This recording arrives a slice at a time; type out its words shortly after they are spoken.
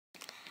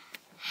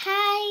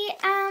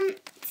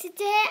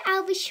today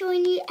I'll be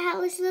showing you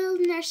Ella's little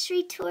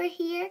nursery tour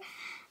here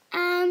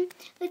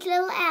with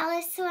little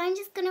Ella. So I'm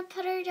just going to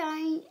put her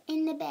down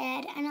in the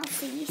bed and I'll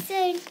see you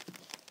soon.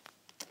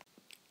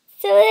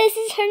 So this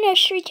is her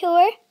nursery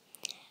tour.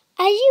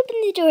 As you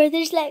open the door,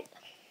 there's like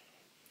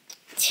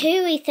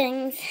two wee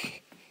things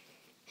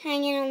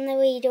hanging on the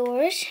wee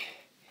doors.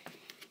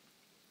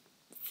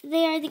 So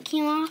they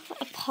came off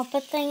a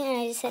puppet thing and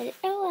I decided,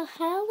 oh, I'll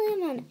have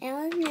them on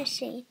Ella's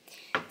nursery.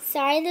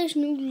 Sorry there's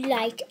no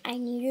light. I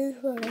needed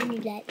a new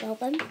light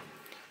bulb.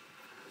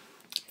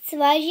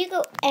 So as you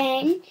go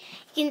in,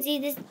 you can see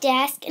this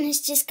desk and it's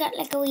just got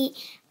like a wee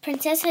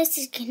princess house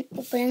that you can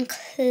open and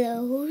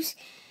close.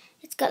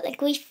 It's got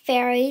like wee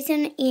fairies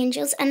and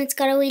angels and it's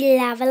got a wee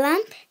lava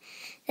lamp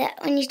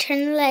that when you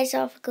turn the lights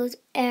off it goes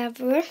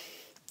everywhere.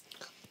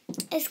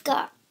 It's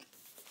got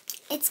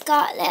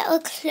little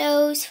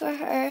clothes for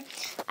her.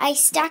 I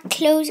stack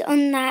clothes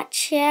on that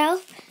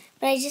shelf,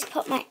 but I just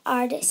put my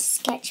artist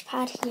sketch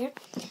pad here.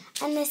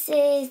 And this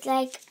is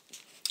like,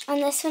 on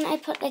this one I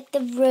put like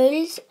the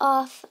rules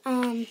of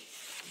the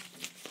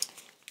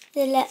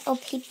Little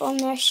People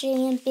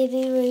Nursery and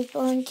Baby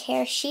Reborn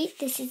care sheet.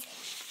 This is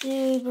the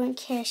Reborn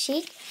care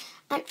sheet.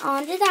 And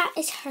under that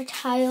is her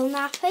towel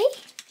nappy.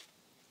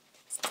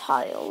 It's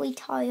wee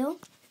towel.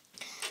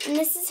 And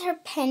this is her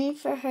pin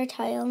for her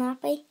towel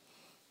nappy.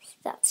 So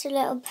that's her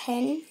little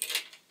pin.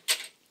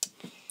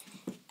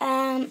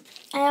 I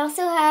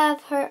also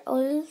have her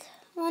old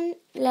one,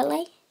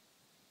 Lily.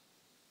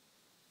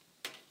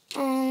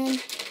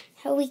 And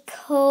her wee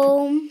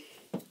comb.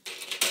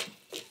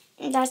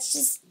 And that's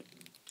just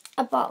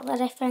a bottle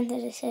that I found that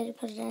I decided to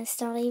put it in. It's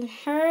not even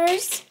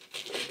hers.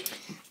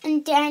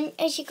 And then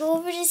as you go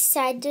over to the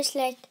side, there's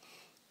like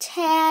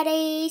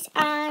teddies,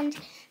 and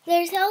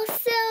there's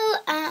also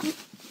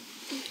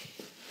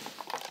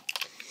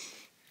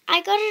I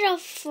got it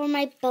off for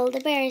my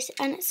Build-A-Bears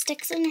and it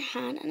sticks in your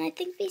hand and I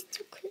think these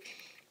so cool.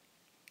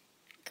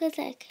 Good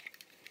luck.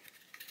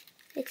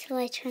 Wait till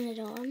I turn it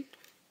on.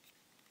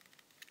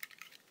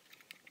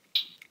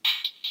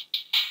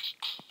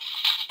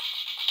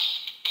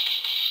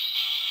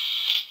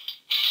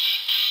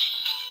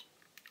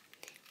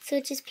 So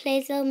it just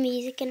plays little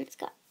music and it's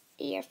got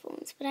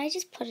earphones. But I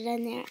just put it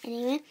in there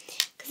anyway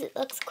because it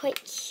looks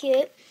quite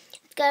cute.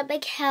 It's got a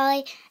big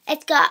heli.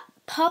 It's got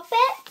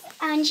puppets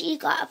and you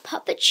got a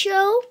puppet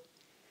show.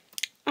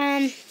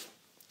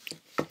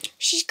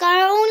 She's got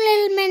her own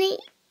little mini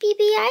BB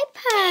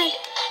iPad.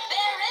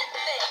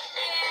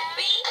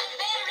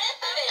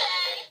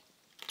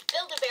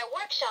 Build-A-Bear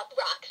Workshop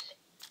rocks.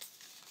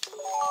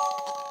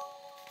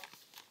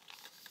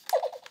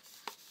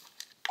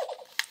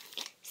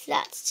 So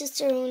that's just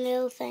her own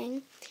little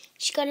thing.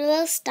 She's got a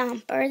little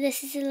stamper.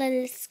 This is a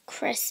little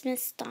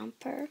Christmas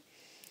stamper.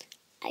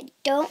 I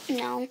don't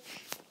know.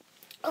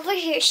 Over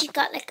here she's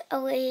got like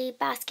a wee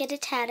basket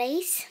of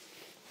teddies.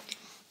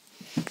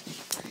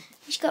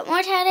 She's got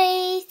more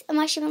teddies and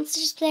what she wants to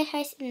just play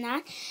house in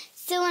that.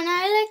 So when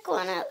I like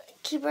wanna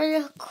keep her a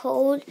little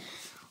cold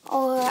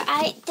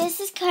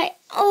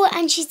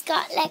and she's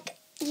got like,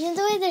 you know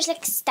the way there's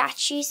like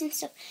statues and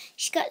stuff?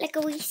 She's got like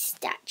a wee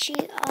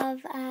statue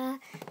of a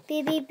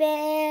baby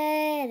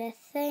bed, a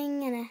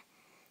thing and a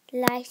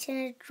light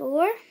and a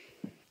drawer.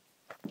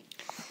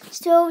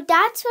 So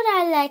that's what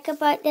I like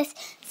about this.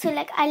 So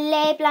like I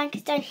lay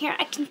blankets down here.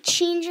 I can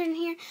change her in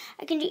here.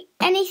 I can do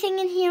anything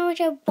in here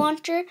which I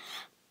want her.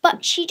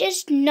 But she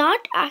does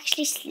not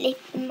actually sleep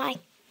in my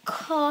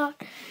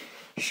cot.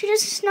 She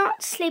does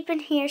not sleep in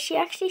here. She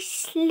actually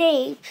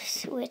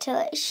sleeps. Wait till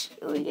I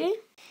show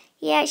you.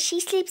 Yeah, she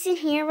sleeps in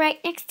here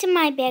right next to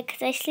my bed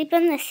because I sleep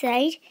on this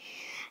side.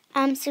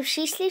 So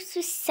she sleeps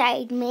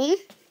beside me.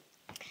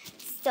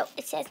 So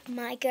it says,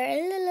 my girl,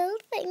 the little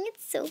thing.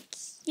 It's so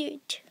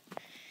cute.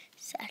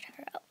 Set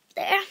her up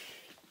there.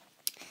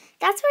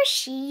 That's where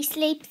she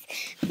sleeps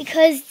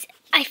because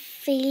I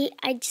feel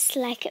I just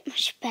like it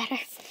much better.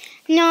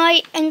 Now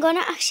I'm going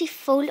to actually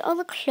fold all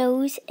the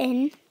clothes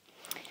in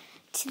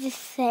to the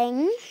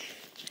thing.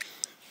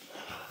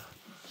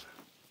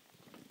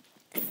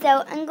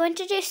 So I'm going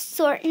to do a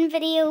sorting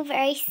video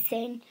very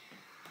soon.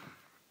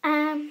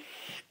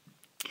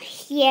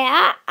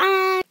 Yeah,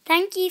 and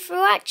thank you for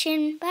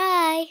watching.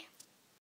 Bye.